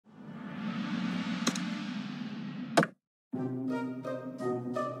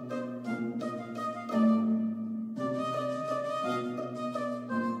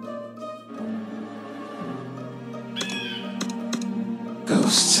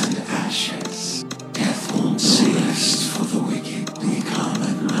Ghosts and ashes. Death won't see rest for the wicked. Be calm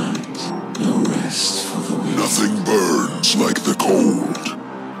at night. No rest for the wicked. Nothing burns like the cold.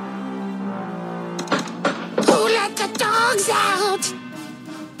 Who let the dogs out?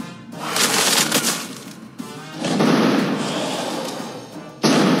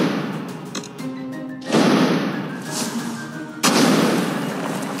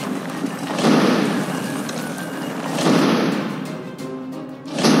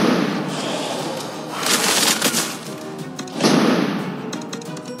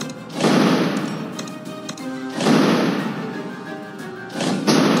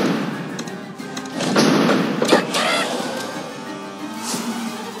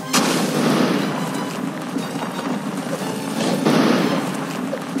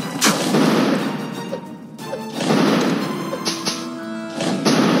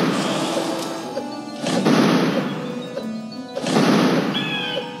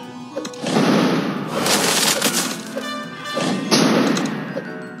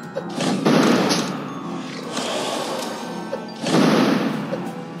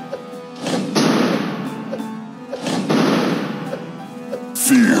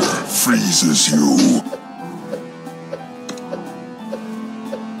 Fear freezes you.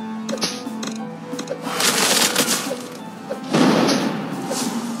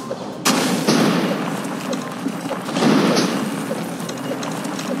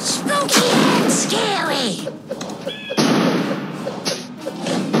 Spooky and scary.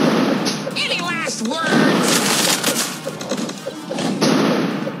 Any last words?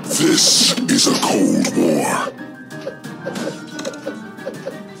 This is a cold war.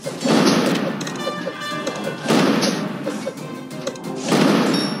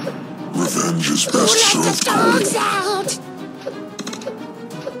 Revenge is best Who let served the cold. dogs out?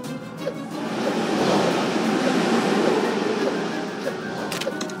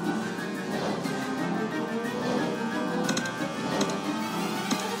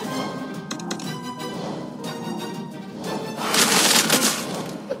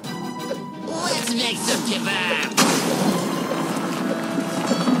 Let's make some kebab.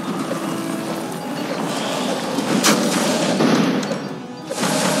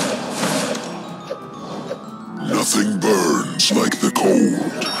 Nothing burns like the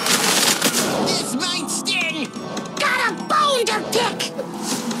cold. This might sting. Got a bone to pick.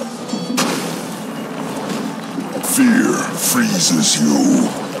 Fear freezes you.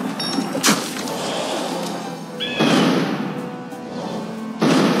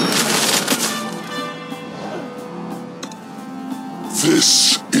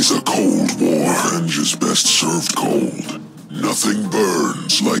 This is a cold war. Revenge is best served cold. Nothing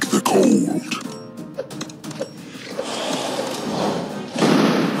burns like the cold.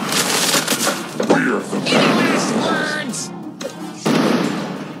 We're the Any last words?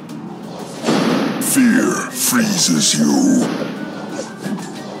 Fear freezes you.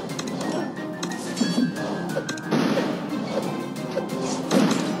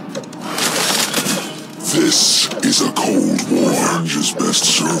 This is a cold war. Revenge is best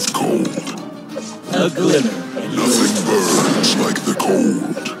served cold. A glimmer. Nothing burns like the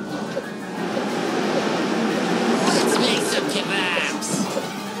cold. Let's make some kebabs.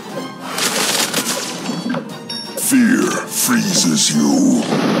 Fear freezes you.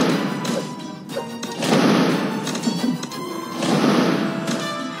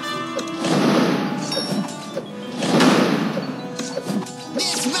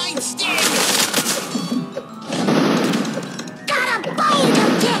 This might sting. Got a bone to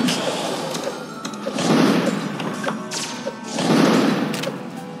pick.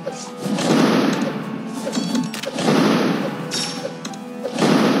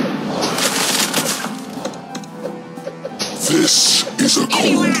 This is a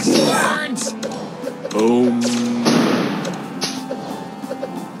Any cold last war. words? Boom.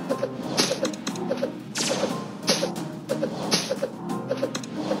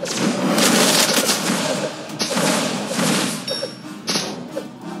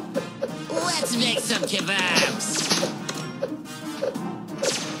 Let's make some kebabs.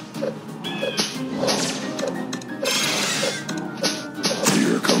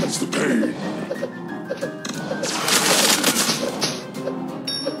 Here comes the pain.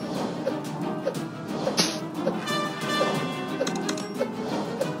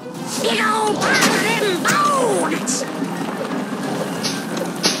 Big old pile of them bones.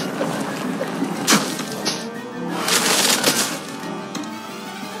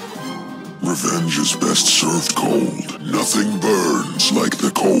 Revenge is best served cold. Nothing burns like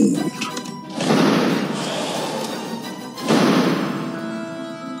the cold.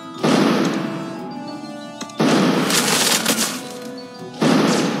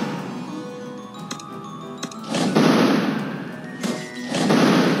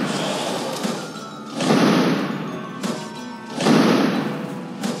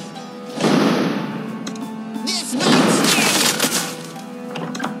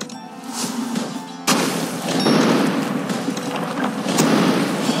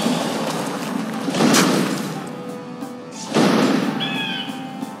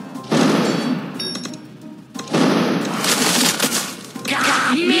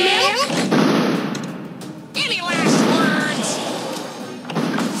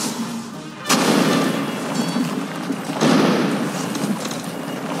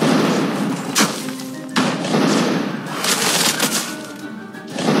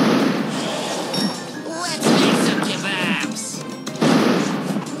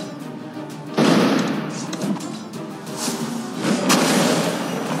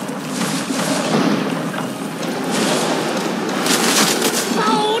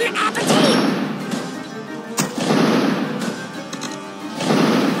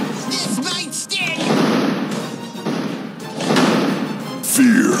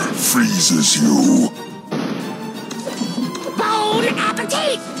 Fear freezes you. Bon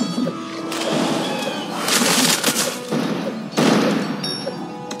appetit!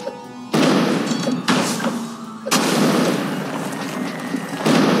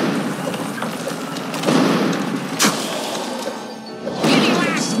 Any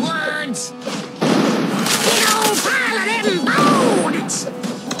last words? Get old pile of them bones!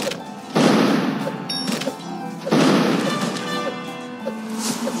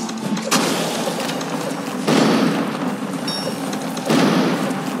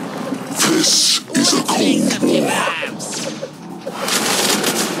 This is a cold war.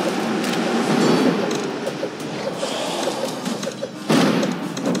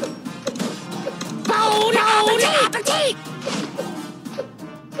 Bon appetit!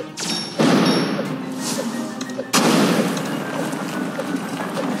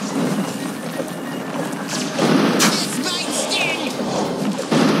 This might sting!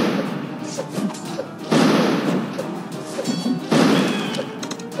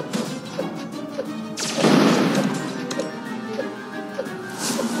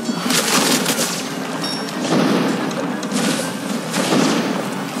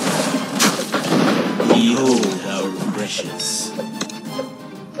 Behold our refreshes.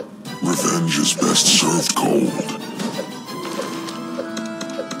 Revenge is best served cold.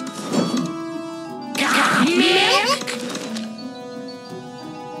 Got milk?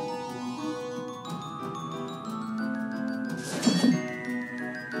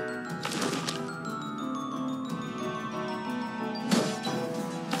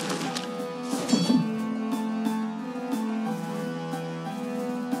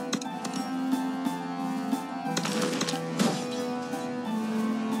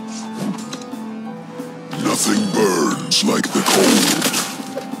 Nothing burns like the cold.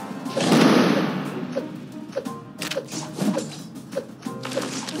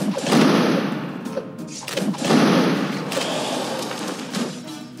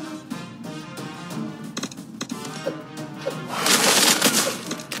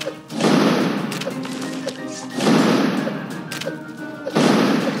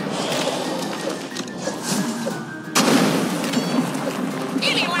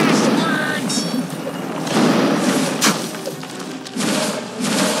 Any last words?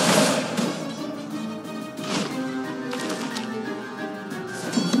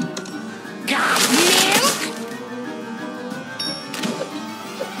 Got milk?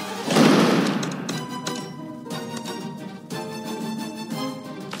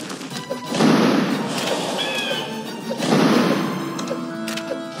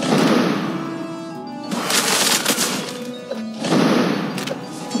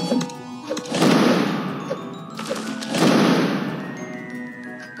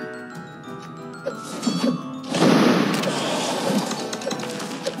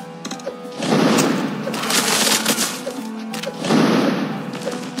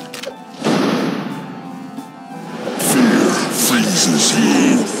 Fear freezes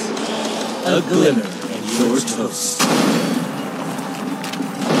you. A glimmer and your toast.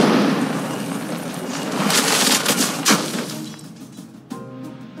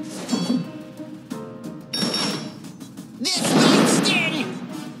 This might sting!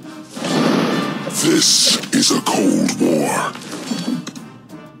 This is a cold war.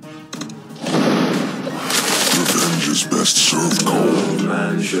 Revenge is best served cold.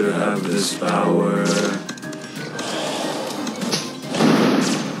 Man should should have this power.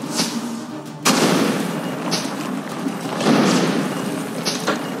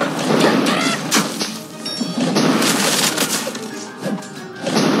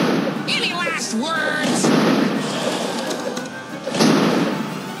 Any last words?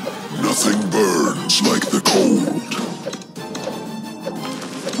 Nothing burns like the cold.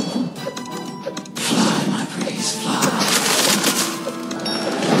 Fly, my pretties, fly.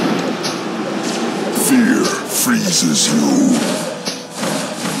 Fear freezes you.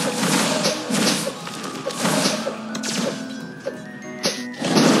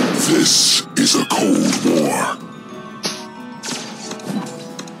 This is a cold war.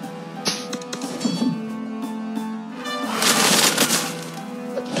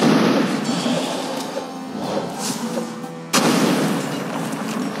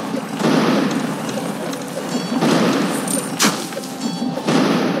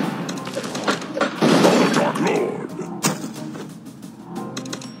 Dark Lord.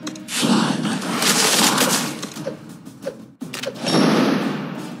 Fly, my pretties, fly.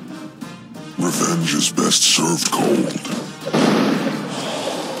 Revenge is best served cold.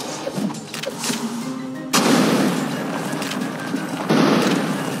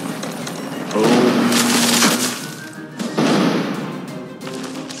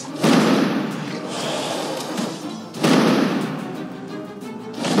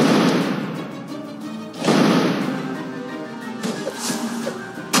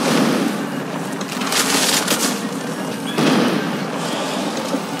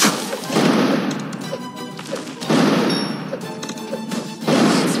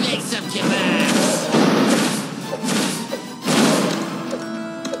 Let's make some kebabs.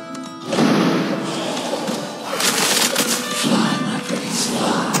 Fly, my pretties,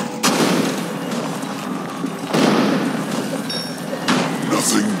 fly.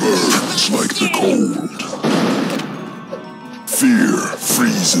 Nothing burns like the cold. Fear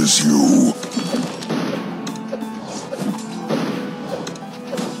freezes you.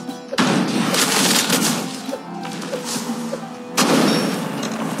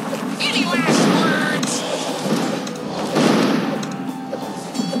 Any last words?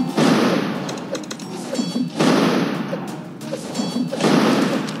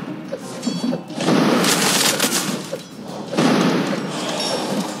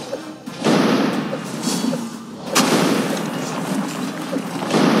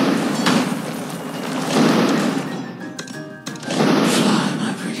 Fly,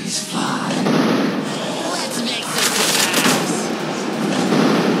 my pretties, fly. Let's make some kebabs.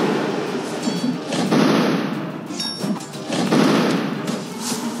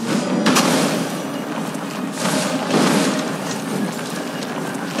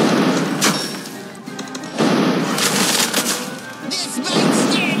 This might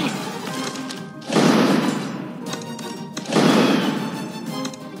sting.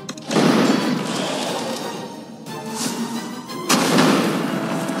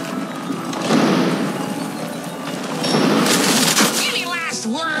 Any last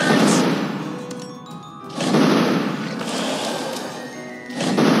words?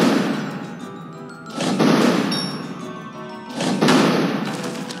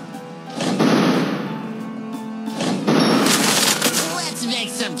 Let's make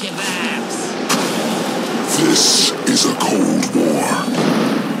some kebabs. This is a cold war.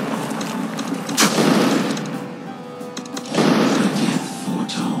 Again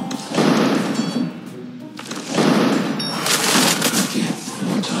foretold. Again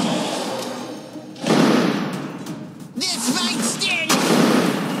foretold. This might sting.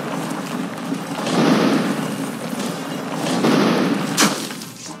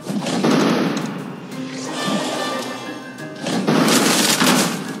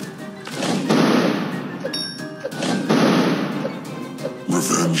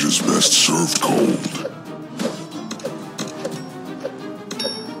 Revenge is best served cold.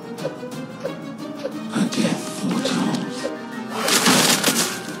 Again foretold.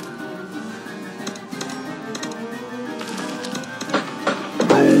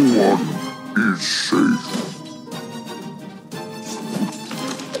 No one is safe.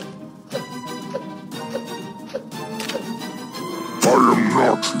 I am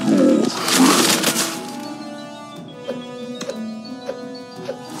not your friend.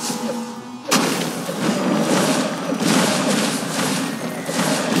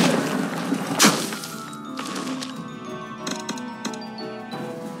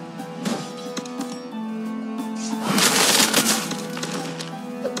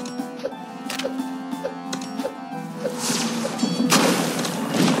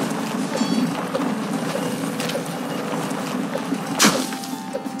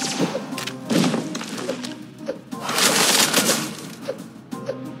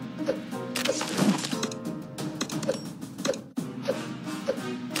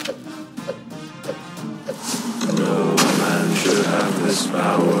 its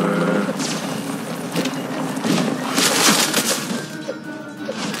power.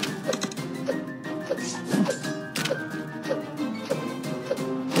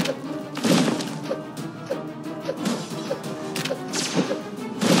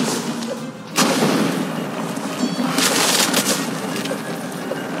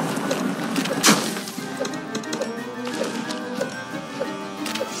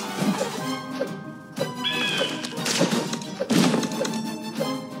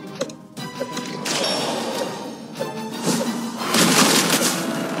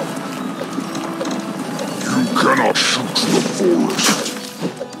 Cannot shoot the forest.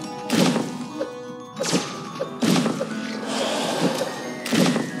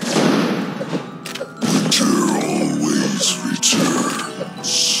 Winter always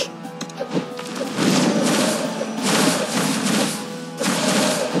returns.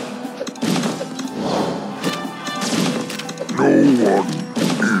 No one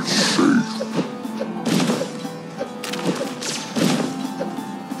is safe.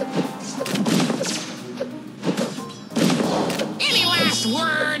 Any last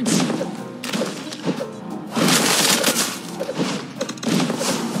words?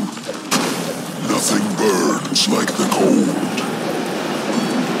 Nothing burns like the cold.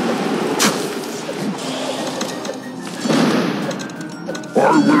 I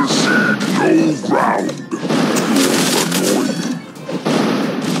will cede no ground to your annoying.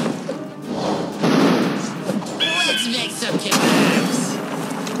 Let's make some kebabs.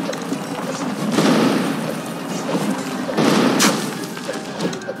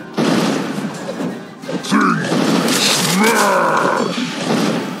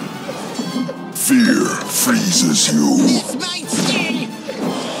 Fear freezes you. This might sting.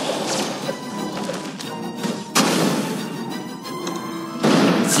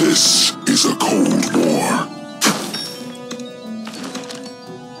 This is a cold war.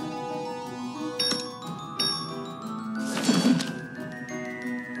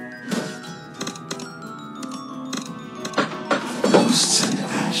 Ghosts and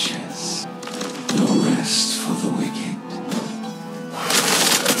ashes. No rest for the wicked.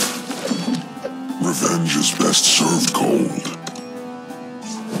 Revenge is best served cold.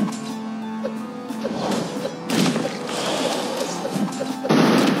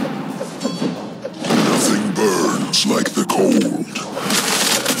 Nothing burns like the cold.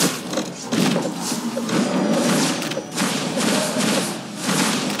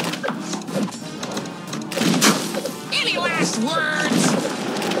 Any last words?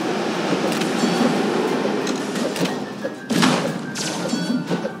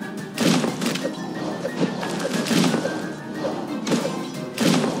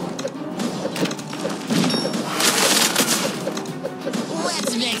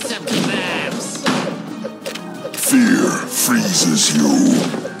 Let's make some kebabs. Fear freezes you.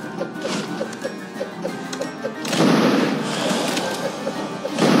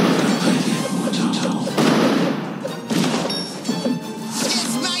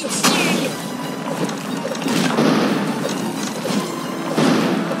 This might sting.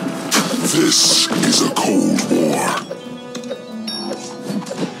 This is a cold war.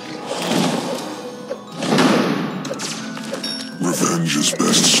 Revenge is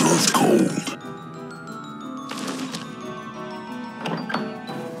best served cold.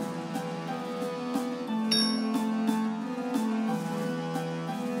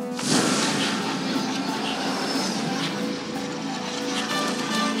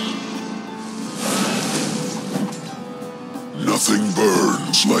 Nothing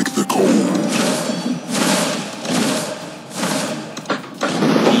burns like the cold.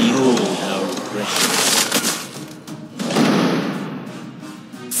 Behold our precious.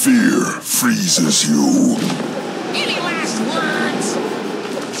 Fear freezes you. Any last words?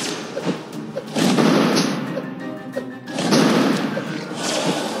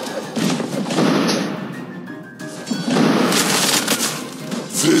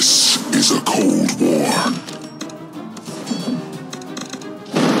 This is a cold war.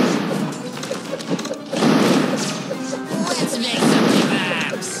 Let's make some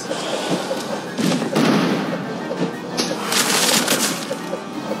kebabs.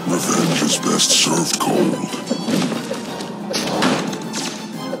 Revenge is best served cold.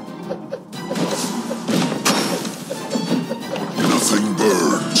 Nothing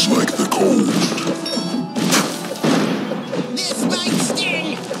burns like the cold. This might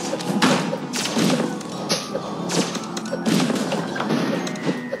sting.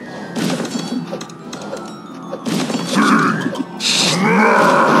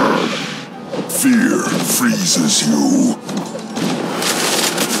 Fear freezes you.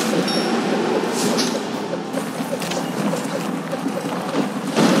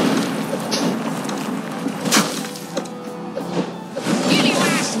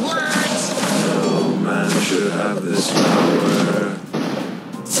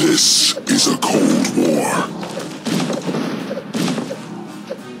 This is a cold war.